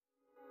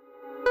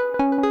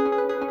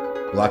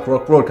Black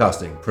Rock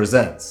Broadcasting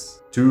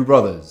presents Two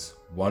Brothers,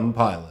 One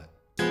Pilot.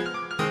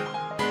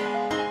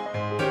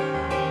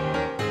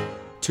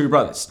 Two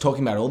brothers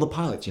talking about all the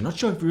pilots you're not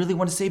sure if you really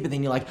want to see, but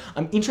then you're like,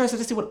 I'm interested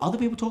to see what other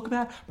people talk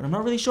about, but I'm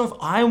not really sure if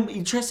I'm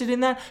interested in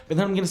that. But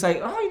then I'm going to say,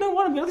 oh, you know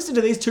what? I'm going to listen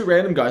to these two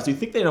random guys who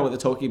think they know what they're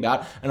talking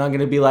about, and I'm going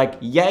to be like,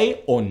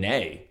 yay or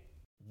nay.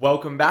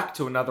 Welcome back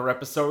to another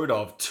episode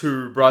of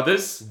Two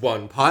Brothers,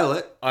 One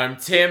Pilot. I'm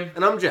Tim.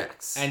 And I'm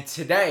Jax. And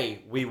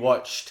today we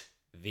watched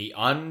The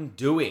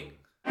Undoing.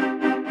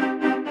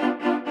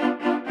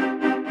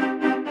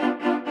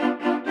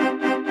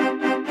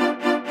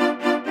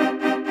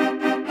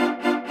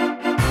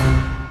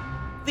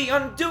 The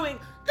Undoing.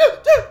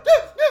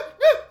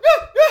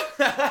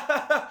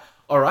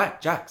 All right,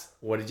 Jax,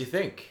 what did you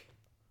think?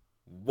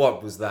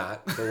 What was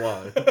that, for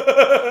one?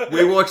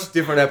 We watched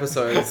different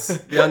episodes.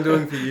 The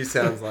Undoing for you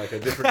sounds like a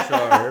different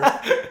show.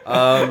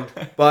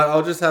 But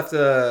I'll just have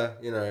to,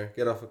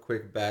 get off a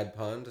quick bad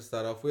pun to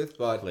start off with.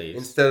 But Please.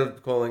 Instead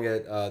of calling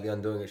it The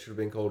Undoing, it should have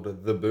been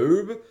called The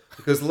Boob.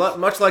 Because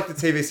much like the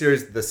TV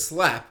series The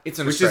Slap, It's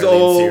an which Australian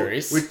is all,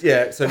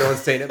 series. so no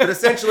one's seen it. But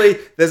essentially,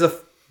 there's a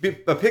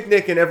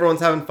picnic and everyone's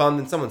having fun,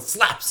 then someone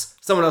slaps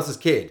someone else's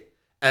kid.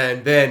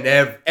 And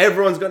then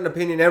everyone's got an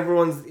opinion,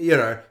 everyone's,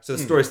 so the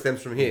story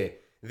stems from here.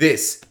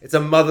 It's a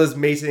mother's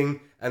meeting,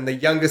 and the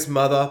youngest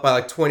mother by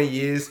like 20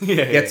 years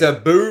gets her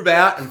boob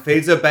out and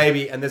feeds her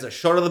baby, and there's a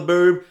shot of the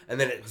boob, and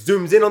then it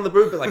zooms in on the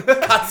boob, but like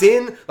cuts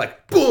in,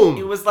 like boom.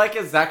 It was like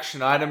a Zack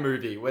Schneider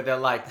movie where they're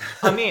like,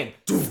 I'm in,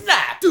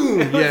 snap.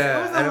 Doom, It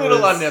was a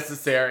little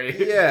unnecessary.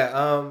 Yeah,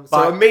 so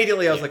But-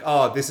 immediately I was like,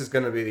 oh, this is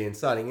going to be the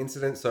inciting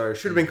incident, so it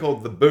should have been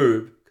called The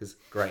Boob, because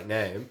great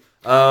name.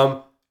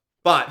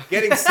 But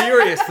getting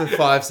serious for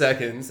 5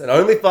 seconds, and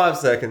only 5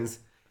 seconds,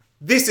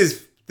 this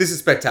is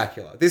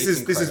spectacular. This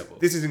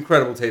is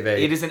incredible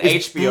TV. It is an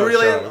It's HBO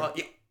brilliant.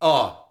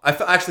 show. I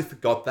actually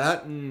forgot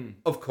that.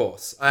 Of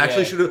course, I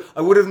actually Yeah. should have.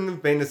 I wouldn't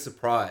have been as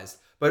surprised.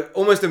 But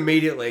almost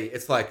immediately,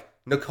 it's like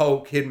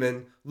Nicole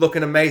Kidman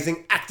looking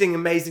amazing, acting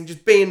amazing,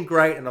 just being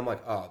great, and I'm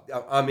like, oh,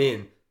 I'm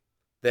in.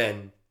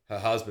 Then her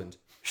husband,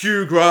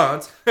 Hugh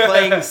Grant,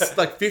 playing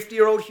like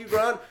 50-year-old Hugh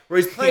Grant, where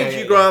he's playing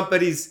Hugh Grant,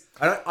 but he's.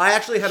 I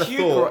actually had a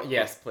thought.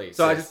 Yes, please.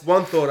 So yes.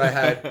 one thought I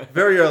had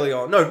very early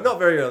on. No, not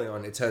very early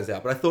on, it turns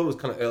out. But I thought it was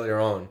kind of earlier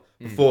on,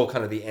 before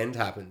kind of the end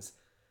happens.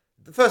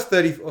 The first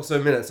 30 or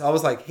so minutes, I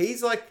was like,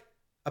 he's like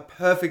a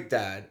perfect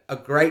dad, a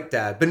great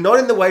dad. But not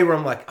in the way where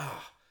I'm like,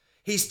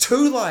 he's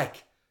too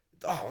like,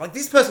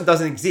 this person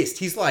doesn't exist.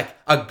 He's like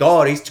a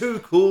god. He's too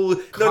cool.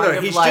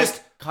 He's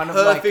just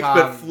perfect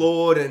but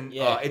flawed. And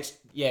it's...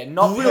 Yeah,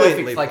 not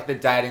brilliantly perfect like the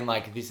dad in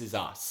like This Is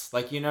Us.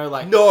 Like, No,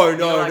 like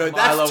that's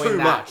Milo too in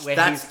much. where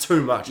That's he's-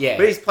 too much. Yeah.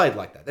 But he's played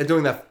like that. They're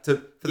doing that for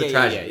the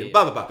tragedy. Yeah.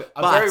 Blah, blah, blah.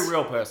 A very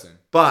real person.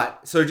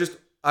 But, so just,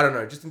 I don't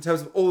know, just in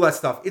terms of all that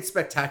stuff, it's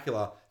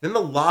spectacular. Then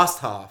the last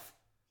half,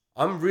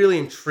 I'm really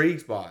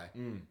intrigued by.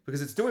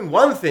 Because it's doing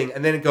one thing,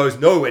 and then it goes,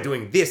 no, we're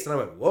doing this. And I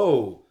went,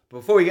 whoa.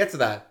 But before we get to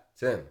that,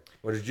 Tim,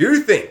 what did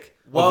you think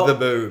of the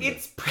boob?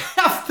 It's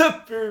of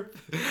the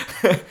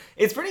boob.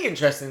 It's pretty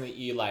interesting that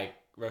you like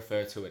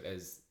refer to it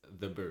as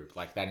the boob,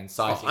 like that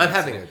inciting. I'm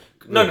having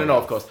incident. a... No,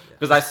 of course.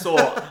 Because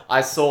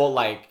I saw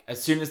like,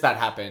 as soon as that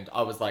happened,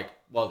 I was like,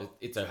 well,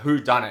 it's a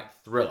whodunit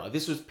thriller.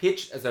 This was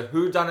pitched as a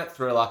whodunit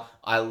thriller.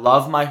 I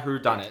love my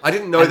whodunit. I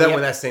didn't know that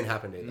when that scene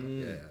happened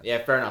either. Yeah,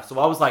 fair enough. So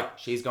I was like,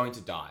 she's going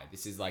to die.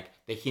 This is like,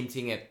 they're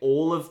hinting at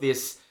all of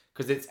this,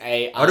 because it's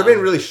a... I would have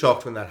been really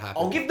shocked when that happened.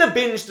 I'll give the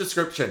binge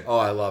description. Oh,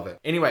 I love it.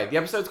 Anyway, the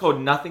episode's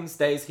called Nothing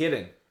Stays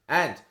Hidden.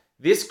 And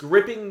this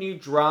gripping new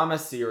drama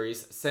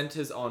series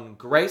centers on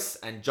Grace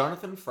and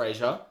Jonathan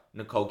Fraser,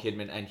 Nicole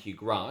Kidman and Hugh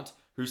Grant,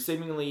 whose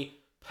seemingly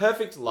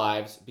perfect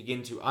lives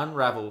begin to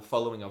unravel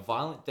following a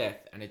violent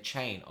death and a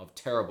chain of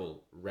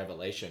terrible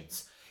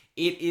revelations.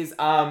 It is,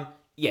 so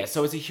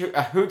it's a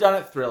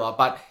whodunit thriller,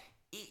 but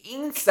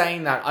in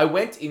saying that, I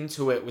went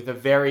into it with a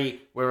very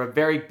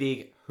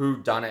big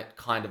whodunit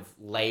kind of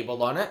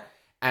label on it,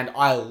 and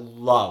I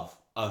love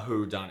a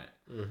whodunit.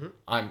 Mm-hmm.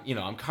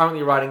 I'm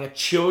currently writing a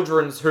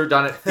children's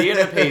whodunit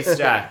theatre piece,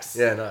 Jax.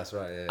 Yeah, nice,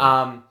 right,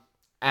 yeah.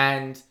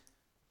 And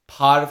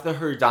part of the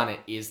whodunit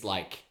is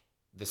like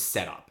the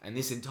setup. And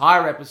this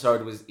entire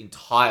episode was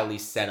entirely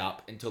set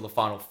up until the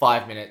final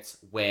 5 minutes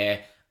where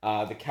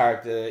the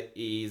character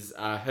is,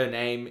 her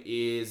name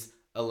is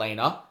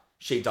Elena.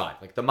 She died.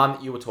 Like the mum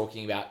that you were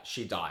talking about,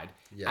 she died.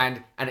 Yeah.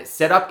 And it's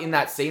set up in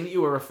that scene that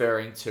you were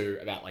referring to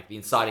about like the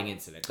inciting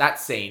incident. That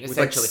scene, with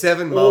essentially. Like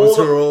 7 mums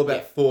who are all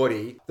about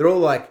 40. They're all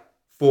like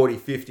 40,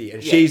 50,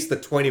 and she's the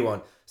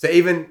 21. So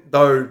even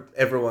though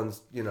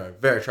everyone's,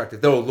 very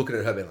attractive, they're all looking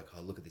at her being like,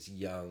 oh, look at this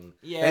young.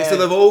 Yeah. And so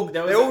they all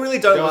really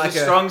don't there like was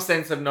a strong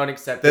sense of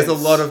non-acceptance. There's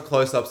a lot of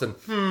close-ups and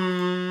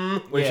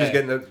when she's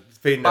feeding her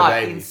baby.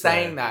 But in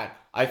saying that,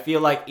 I feel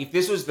like if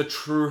this was the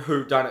true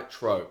whodunit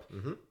trope,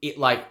 it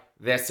like,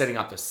 they're setting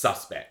up the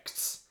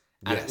suspects.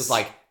 And it was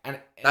like... and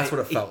that's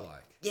what it felt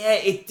like. Yeah,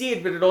 it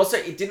did, but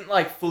it didn't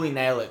like fully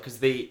nail it because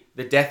the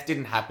death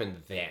didn't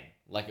happen then.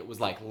 Like it was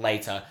like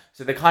later.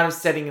 So they're kind of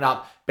setting it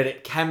up, but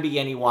it can be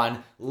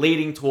anyone,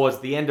 leading towards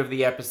the end of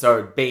the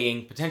episode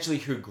being potentially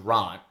Hugh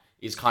Grant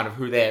is kind of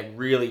who they're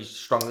really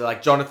strongly,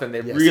 like Jonathan,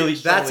 they're really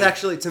strongly. That's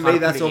actually, to me,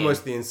 that's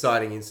almost the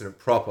inciting incident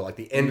proper. Like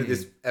the end of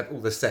this,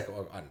 the second,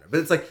 I don't know. But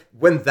it's like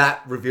when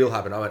that reveal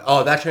happened, I went,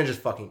 oh, that changes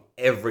fucking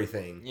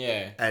everything.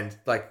 Yeah. And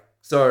like,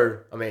 so,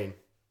 I mean,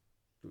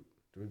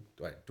 do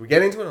we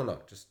get into it or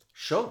not? Just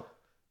Sure.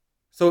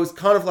 So it's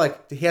kind of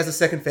like, he has a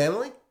second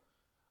family?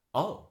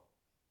 Oh.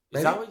 Is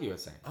Maybe? that what you were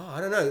saying? Oh,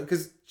 I don't know.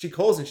 Because she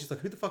calls and she's like,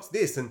 who the fuck's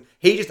this? And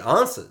he just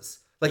answers.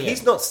 Like, Yeah.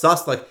 he's not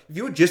sus. Like, if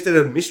you were just at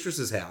a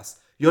mistress's house,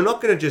 you're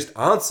not going to just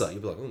answer.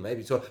 You'll be like, oh,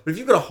 maybe so. But if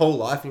you've got a whole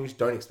life and you just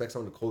don't expect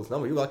someone to call this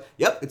number, you're like,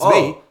 yep, it's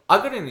me. I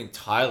got an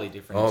entirely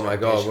different Oh my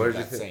God, interpretation what of did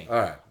you that think? scene.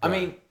 All right. I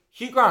mean,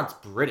 Hugh Grant's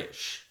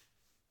British.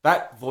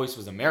 That voice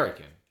was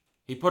American.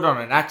 He put on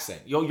an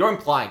accent. You're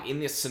implying in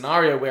this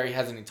scenario where he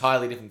has an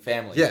entirely different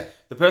family. Yeah.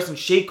 The person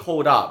she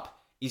called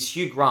up is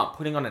Hugh Grant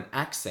putting on an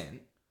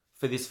accent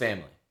for this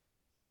family.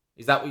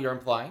 Is that what you're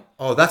implying?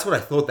 Oh, that's what I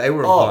thought they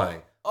were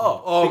implying.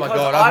 Oh my because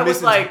God!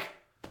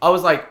 I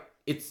was like,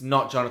 it's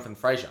not Jonathan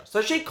Fraser.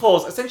 So she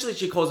calls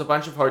a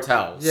bunch of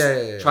hotels.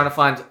 Yeah. Trying to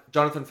find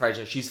Jonathan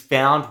Fraser. She's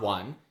found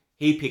one.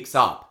 He picks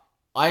up.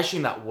 I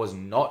assume that was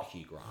not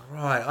Hugh Grant.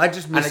 Right, I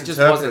just And it misinterpreted just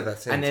wasn't. that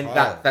scene And then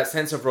entirely. that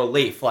sense of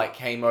relief like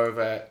came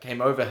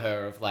over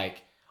her of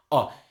like,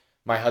 oh,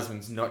 my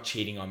husband's not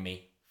cheating on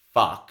me.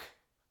 Fuck.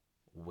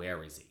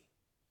 Where is he?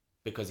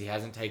 Because he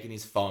hasn't taken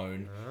his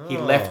phone. He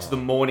left the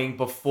morning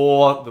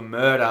before the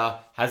murder.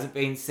 Hasn't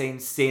been seen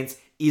since.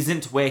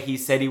 Isn't where he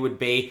said he would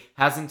be.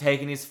 Hasn't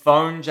taken his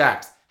phone,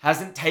 Jax.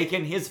 Hasn't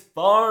taken his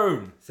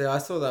phone. See, I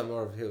saw that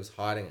more of he was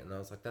hiding it, and I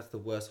was like, that's the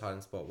worst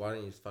hiding spot. Why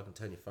don't you just fucking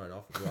turn your phone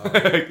off as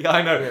well? Yeah,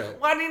 I know. Yeah.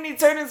 Why didn't he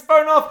turn his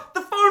phone off?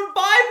 The phone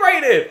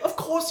vibrated. Of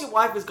course your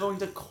wife is going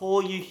to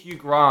call you Hugh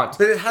Grant.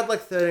 But it had like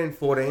 13,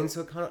 14,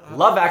 so it kind of...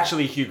 Love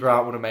Actually, Hugh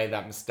Grant would have made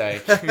that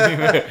mistake.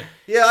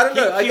 Yeah, I don't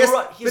know. I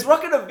guess... He's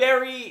rocking a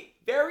very,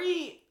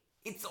 very...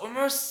 It's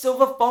almost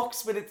Silver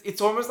Fox, but it's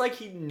almost like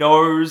he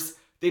knows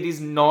that he's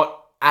not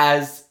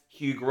as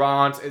Hugh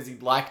Grant as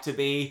he'd like to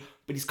be,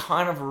 but he's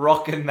kind of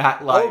rocking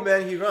that like... Old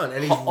man Hugh Grant,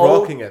 and he's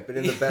Old- rocking it, but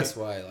in the best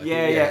way. Like,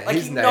 yeah. Like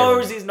he's he nailing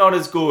knows it. he's not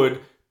as good,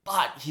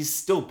 but he's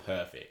still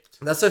perfect.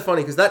 That's so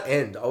funny, because that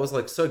end, I was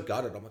like so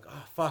gutted. I'm like,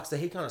 oh fuck, so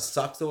he kind of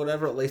sucks or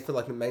whatever, at least for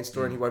like the main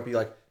story, and he won't be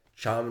like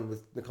charming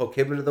with Nicole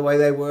Kidman the way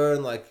they were,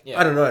 and like, Yeah.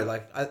 I don't know,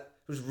 like, I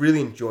was really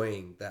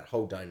enjoying that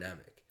whole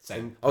dynamic. Same.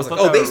 And I was I like,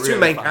 thought oh, they these were two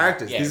really main fun.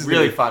 characters. Yeah, This is really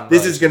gonna be, fun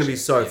This is going to be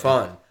relationship. so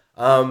Yeah.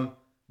 fun.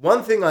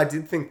 One thing I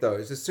did think though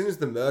is as soon as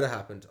the murder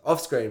happened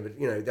off screen, but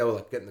you know they were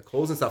like getting the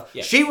calls and stuff.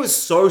 Yeah. She was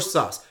so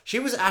sus. She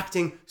was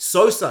acting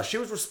so sus. She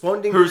was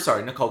responding. Who?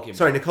 Sorry, Nicole Kidman.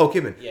 Sorry, Nicole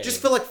Kidman. Yeah, Just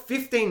yeah. for like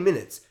 15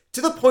 minutes to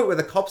the point where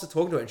the cops are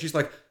talking to her and she's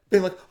like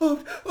being like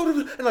oh,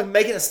 and like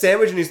making a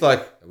sandwich and he's like,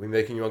 are we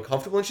making you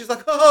uncomfortable? And she's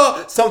like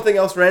oh, something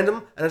else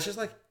random, and it's just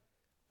like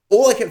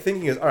all I kept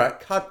thinking is, all right,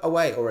 cut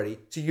away already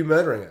to you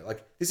murdering her.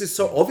 Like this is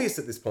so obvious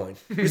at this point.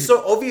 It's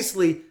so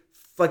obviously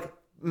like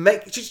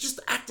she's just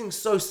acting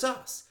so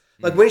sus.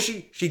 Like when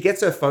she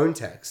gets her phone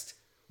text,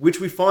 which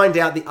we find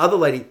out the other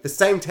lady, the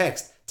same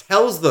text,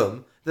 tells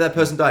them that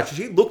person died. So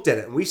she looked at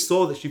it and we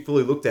saw that she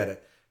fully looked at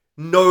it.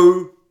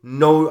 No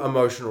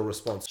emotional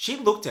response. She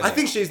looked at it. I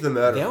think she's the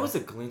murderer. There was a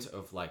glint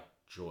of like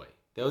joy.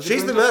 There was a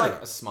She's glint the of, murderer.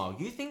 like, a smile.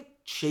 You think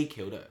she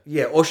killed her?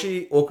 Yeah, or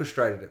she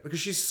orchestrated it because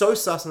she's so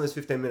sus in those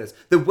 15 minutes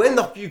that when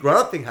the Hugh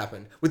Grant thing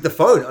happened with the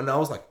phone, and I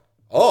was like,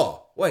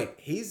 oh, wait,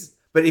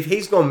 but if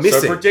he's gone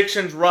missing, So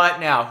predictions right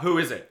now. Who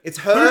is it? it's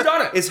her. Who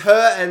done it? It's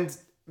her, and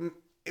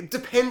it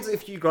depends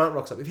if Hugh Grant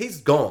rocks up. If he's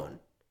gone,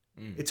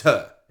 it's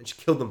her, and she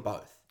killed them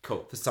both.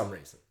 Cool. For some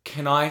reason.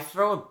 Can I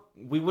throw?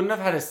 We wouldn't have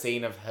had a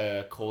scene of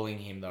her calling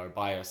him though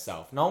by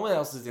herself. No one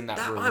else is in that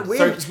room.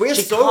 We're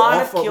she so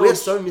kind off. of We're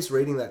so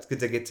misreading that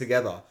to get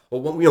together,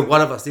 or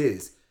one of us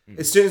is.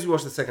 As soon as we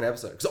watch the second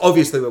episode, because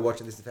obviously we're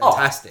watching this. Is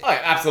fantastic. Oh,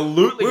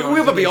 absolutely.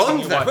 We're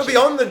beyond that. We're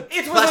beyond the.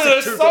 It was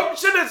an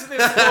assumption at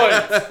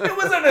this point. It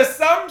was an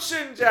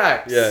assumption,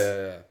 Jax.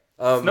 Yeah.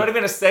 It's not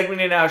even a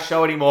segment in our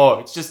show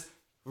anymore. It's just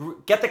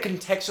get the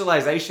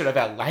contextualization of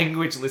our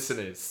language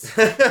listeners.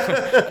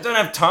 I don't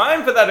have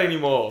time for that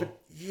anymore.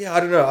 Yeah, I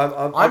don't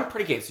know. I'm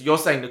pretty keen. So you're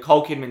saying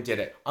Nicole Kidman did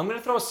it. I'm going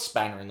to throw a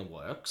spanner in the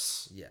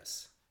works.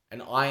 Yes.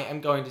 And I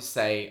am going to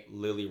say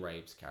Lily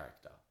Rabe's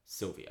character,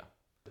 Sylvia.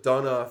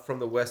 Donna from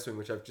The West Wing,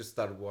 which I've just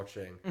started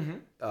watching.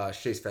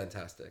 She's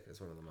fantastic as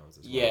one of the moms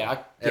as well.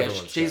 Yeah,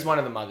 she's great. one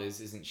of the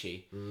mothers, isn't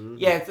she? Mm-hmm.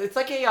 Yeah, it's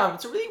like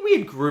it's a really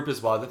weird group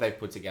as well that they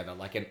put together,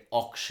 like an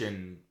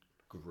auction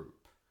group.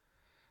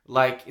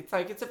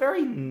 It's a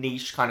very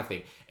niche kind of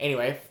thing.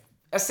 Anyway,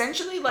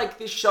 essentially, like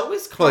this show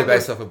is Probably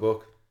based off a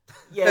book.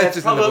 Yeah, It's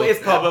just in the book. it's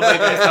probably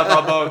based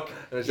off a book.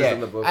 It's just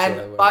in the book, so they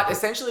won't But put-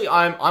 essentially,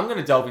 I'm going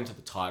to delve into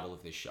the title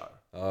of this show.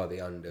 Oh, The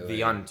Undoing.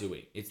 The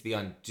Undoing. It's the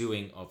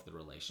undoing of the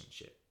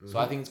relationship. So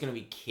I think it's going to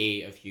be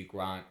key of Hugh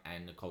Grant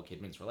and Nicole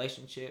Kidman's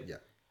relationship. Yeah.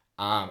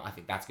 I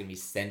think that's going to be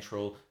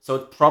central. So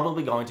it's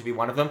probably going to be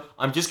one of them.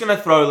 I'm just going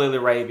to throw Lily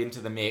Rabe into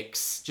the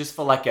mix just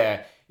for like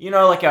a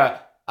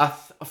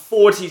a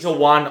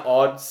 40-1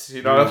 odds,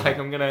 you know, like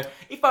I'm gonna,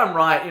 if I'm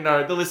right, you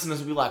know, the listeners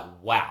will be like,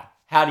 wow,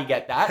 how'd he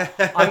get that?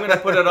 I'm gonna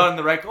put it on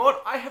the record.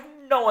 I have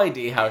no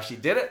idea how she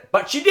did it,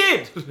 but she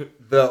did.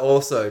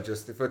 Also,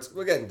 just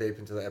we're getting deep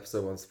into the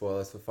episode 1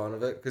 spoilers for fun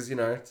of it, because, you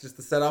know, it's just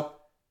the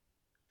setup.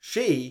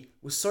 She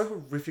was so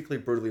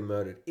horrifically, brutally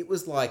murdered. It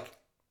was like,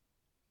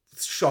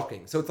 it's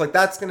shocking. So it's like,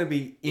 that's going to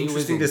be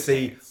interesting to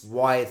see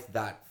why it's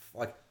that,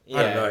 like,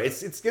 I don't know.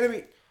 It's going to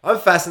be, I'm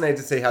fascinated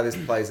to see how this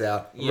plays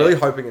out. I'm really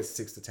hoping it's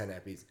 6 to 10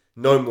 episodes.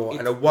 No more.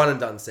 And a one and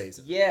done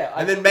season. Yeah.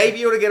 And then maybe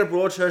you ought to get a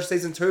Broadchurch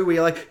season 2 where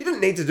you're like, you didn't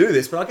need to do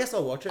this, but I guess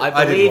I'll watch it.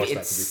 I believe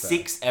it's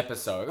 6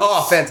 episodes.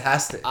 Oh,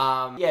 fantastic.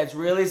 Yeah, it's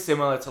really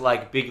similar to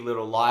like Big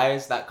Little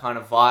Lies, that kind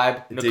of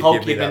vibe. Nicole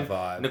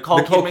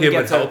Kidman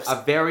gets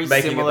a very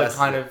similar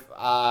kind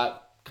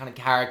of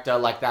character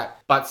like that,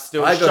 but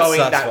still showing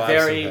that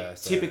very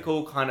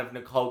typical kind of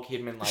Nicole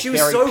Kidman, like she was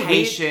very so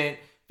patient,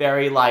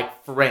 very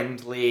like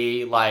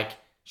friendly, like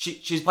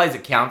she plays a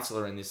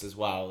counselor in this as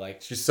well.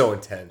 Like she's so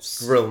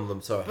intense, grilling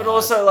them so hard. But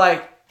also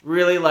like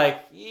really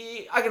like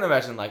I can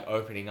imagine like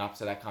opening up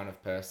to that kind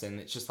of person.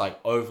 It's just like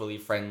overly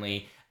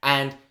friendly,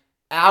 and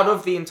out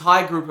of the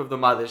entire group of the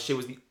mothers, she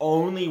was the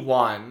only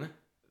one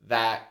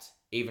that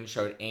even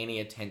showed any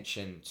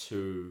attention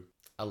to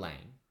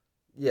Elaine.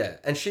 Yeah,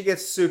 and she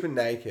gets super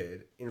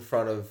naked in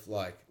front of,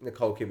 like,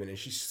 Nicole Kidman, and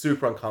she's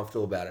super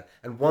uncomfortable about it.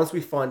 And once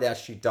she finds out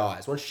she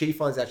dies, and she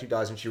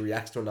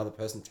reacts to another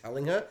person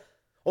telling her,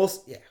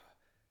 also, yeah,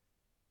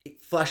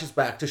 it flashes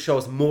back to show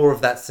us more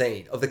of that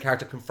scene, of the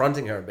character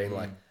confronting her and being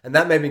like, and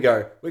that made me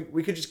go,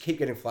 we could just keep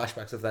getting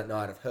flashbacks of that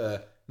night, of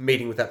her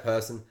meeting with that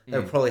person,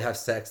 they'll probably have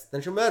sex,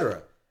 then she'll murder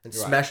her, and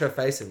smash her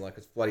face in like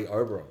it's bloody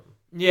Oberon.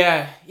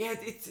 Yeah,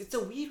 it's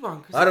a weird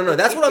one. I don't know.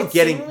 That's what I'm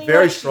getting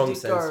very like strong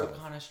sense of.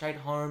 Kind of straight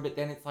home, but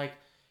then it's like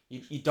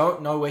you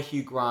don't know where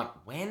Hugh Grant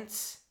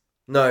went.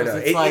 No.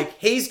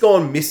 He's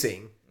gone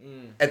missing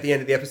at the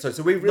end of the episode,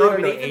 so we really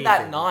don't know even anything.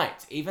 that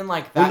night, even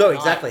like that. Well, no, night,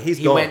 exactly.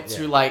 He went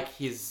to like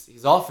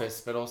his office,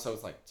 but also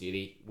it's like, did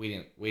he?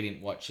 We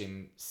didn't watch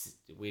him.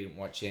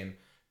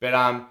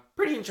 But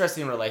pretty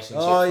interesting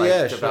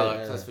relationship.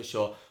 Developed. That's for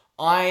sure.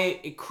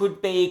 It could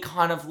be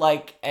kind of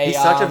like a.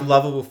 He's such a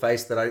lovable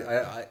face that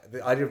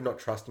the idea of not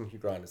trusting Hugh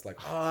Grant is like,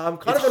 I'm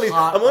kind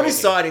of on his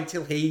side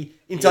until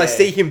I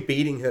see him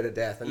beating her to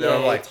death, and then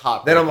I'm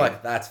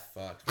like, that's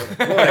fucked.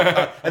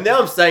 And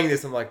now I'm saying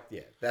this, I'm like,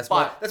 yeah, that's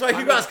why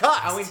Hugh Grant's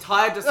cast. Our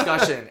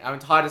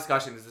entire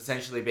discussion is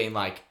essentially being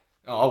like,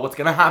 oh, what's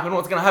gonna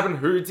happen?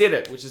 Who did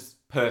it? Which is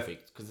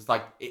perfect because it's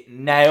like it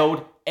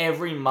nailed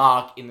every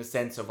mark in the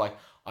sense of like,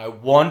 I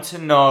want to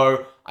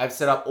know. I've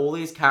set up all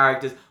these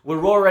characters.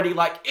 We're already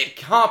like, it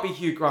can't be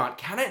Hugh Grant,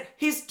 can it?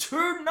 He's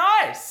too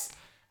nice.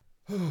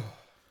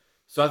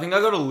 So I think I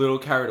got a little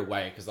carried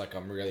away because like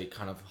I'm really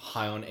kind of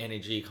high on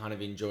energy, kind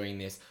of enjoying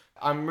this.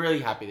 I'm really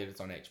happy that it's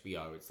on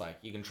HBO. It's like,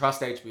 you can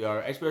trust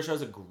HBO. HBO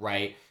shows are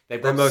great.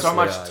 They've got so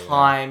much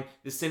time.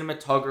 The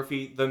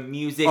cinematography, the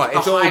music,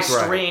 the high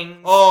strings.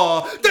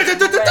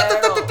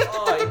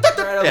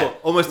 Incredible. Yeah,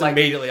 almost like,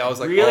 immediately I was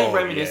like, really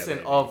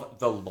reminiscent of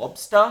The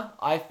Lobster,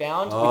 I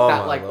found, with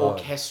that like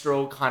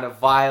orchestral kind of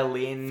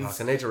violins.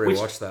 Fuck, I need to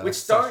rewatch that.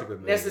 Which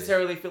don't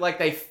necessarily feel like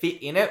they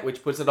fit in it,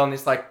 which puts it on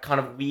this like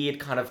kind of weird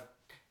kind of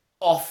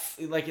off,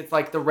 like it's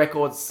like the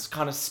record's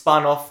kind of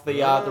spun off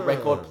the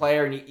record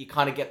player, and you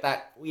kind of get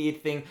that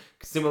weird thing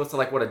similar to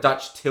like what a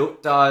Dutch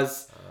tilt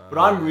does. But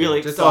I'm really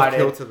excited. Just off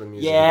kilter the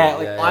music.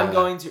 I'm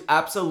going to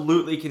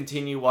absolutely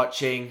continue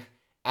watching,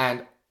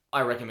 and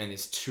I recommend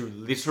this to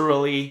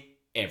literally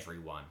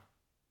everyone.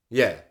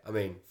 Yeah, I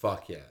mean,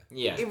 fuck yeah.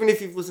 Yeah. Even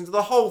if you've listened to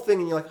the whole thing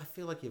and you're like, I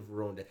feel like you've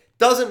ruined it.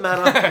 Doesn't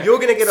matter. You're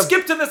going to get a...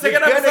 Skip to the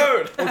second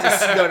episode!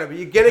 But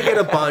you're going to get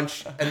a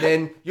bunch, and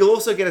then you'll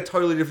also get a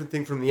totally different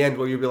thing from the end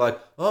where you'll be like,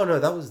 oh no,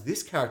 that was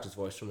this character's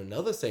voice from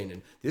another scene,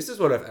 and this is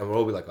what I've... And we'll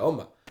all be like, oh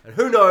my... And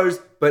who knows?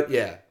 But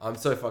yeah, I'm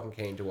so fucking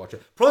keen to watch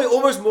it. Probably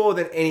almost more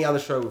than any other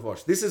show we've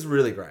watched. This is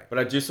really great. But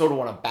I do sort of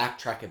want to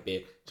backtrack a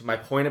bit to my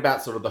point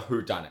about sort of the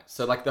whodunit.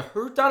 So like the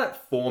whodunit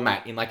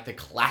format in like the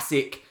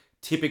classic...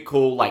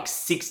 typical like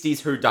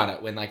 60s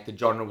whodunit when like the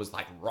genre was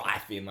like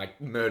rife in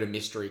like murder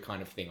mystery kind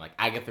of thing, like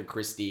Agatha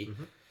Christie.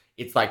 Mm-hmm.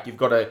 It's like you've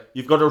got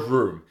a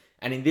room,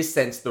 and in this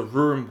sense the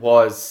room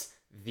was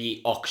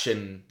the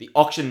auction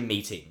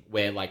meeting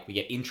where like we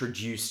get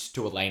introduced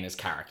to Elena's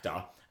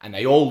character, and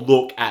they all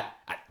look at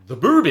the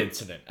boob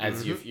incident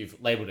as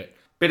you've labeled it.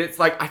 But it's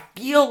like, I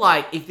feel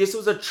like if this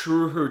was a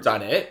true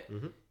whodunit,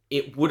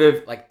 it would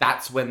have like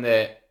that's when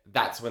the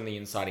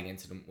inciting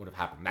incident would have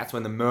happened. That's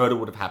when the murder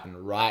would have happened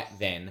right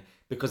then,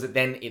 because it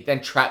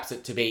then traps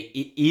it to be,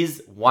 it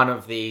is one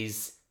of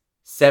these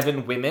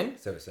 7 women,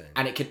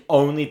 and it can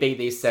only be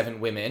these 7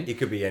 women. It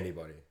could be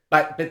anybody.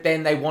 But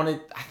then I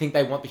think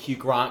they want the Hugh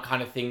Grant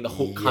kind of thing, the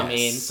hook come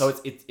in, so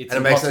it's and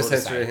it makes no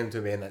sense for him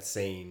to be in that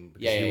scene.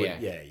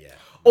 Yeah.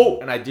 Oh,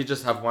 and I did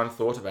just have one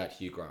thought about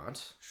Hugh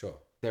Grant. Sure.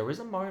 There is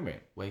a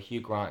moment where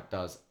Hugh Grant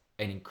does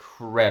an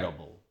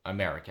incredible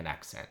American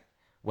accent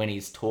when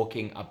he's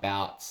talking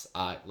about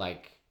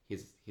like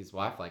his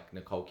wife, like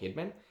Nicole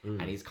Kidman,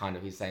 and he's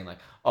saying like,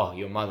 oh,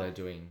 your mother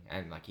doing,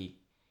 and like he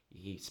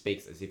he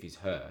speaks as if he's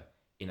her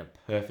in a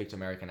perfect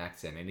American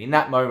accent. And in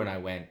that moment, I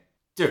went,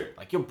 dude,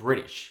 like, you're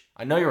British.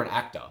 I know you're an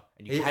actor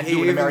and you can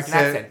do an American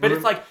accent, but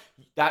it's like,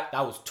 that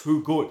was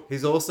too good.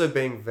 He's also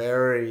being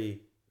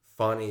very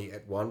funny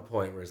at one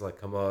point where he's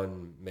like, come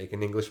on, make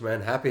an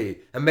Englishman happy.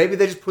 And maybe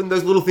they're just putting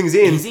those little things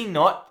in. Is he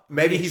not?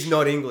 Maybe he's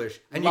not English.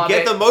 And Love you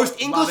get it. the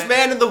most English Love it.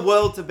 man in the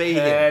world to be him.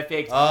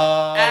 Perfect.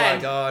 Oh And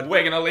my God.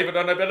 we're going to leave it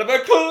on a bit of a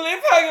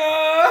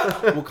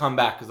cliffhanger. We'll come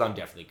back because I'm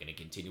definitely going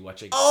to continue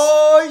watching.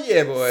 Oh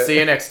yeah, boy. See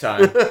you next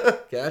time.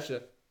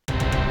 Gotcha.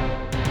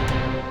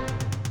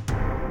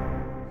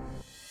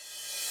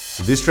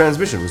 This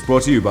transmission was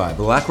brought to you by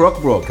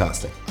BlackRock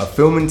Broadcasting, a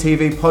film and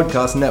TV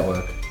podcast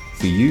network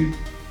for you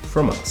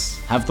from us.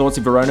 Have thoughts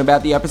of your own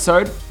about the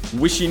episode?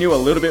 Wish you knew a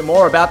little bit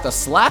more about the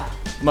slap?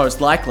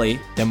 Most likely.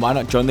 Then why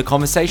not join the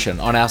conversation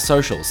on our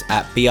socials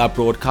at BR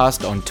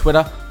Broadcast on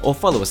Twitter or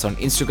follow us on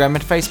Instagram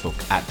and Facebook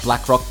at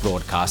BlackRock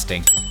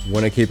Broadcasting.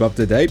 Want to keep up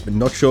to date but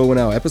not sure when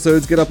our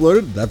episodes get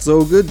uploaded? That's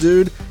all good,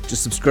 dude.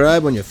 Just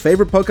subscribe on your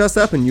favorite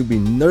podcast app and you'll be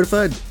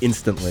notified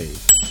instantly.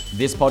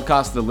 This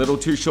podcast is a little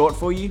too short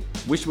for you?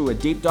 Wish we were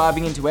deep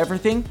diving into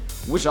everything?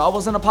 Wish I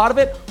wasn't a part of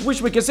it?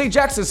 Wish we could see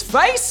Jax's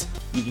face?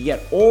 You can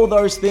get all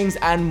those things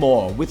and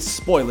more with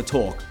Spoiler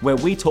Talk, where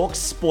we talk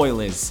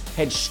spoilers.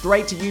 Head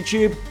straight to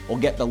YouTube or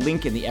get the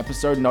link in the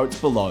episode notes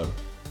below.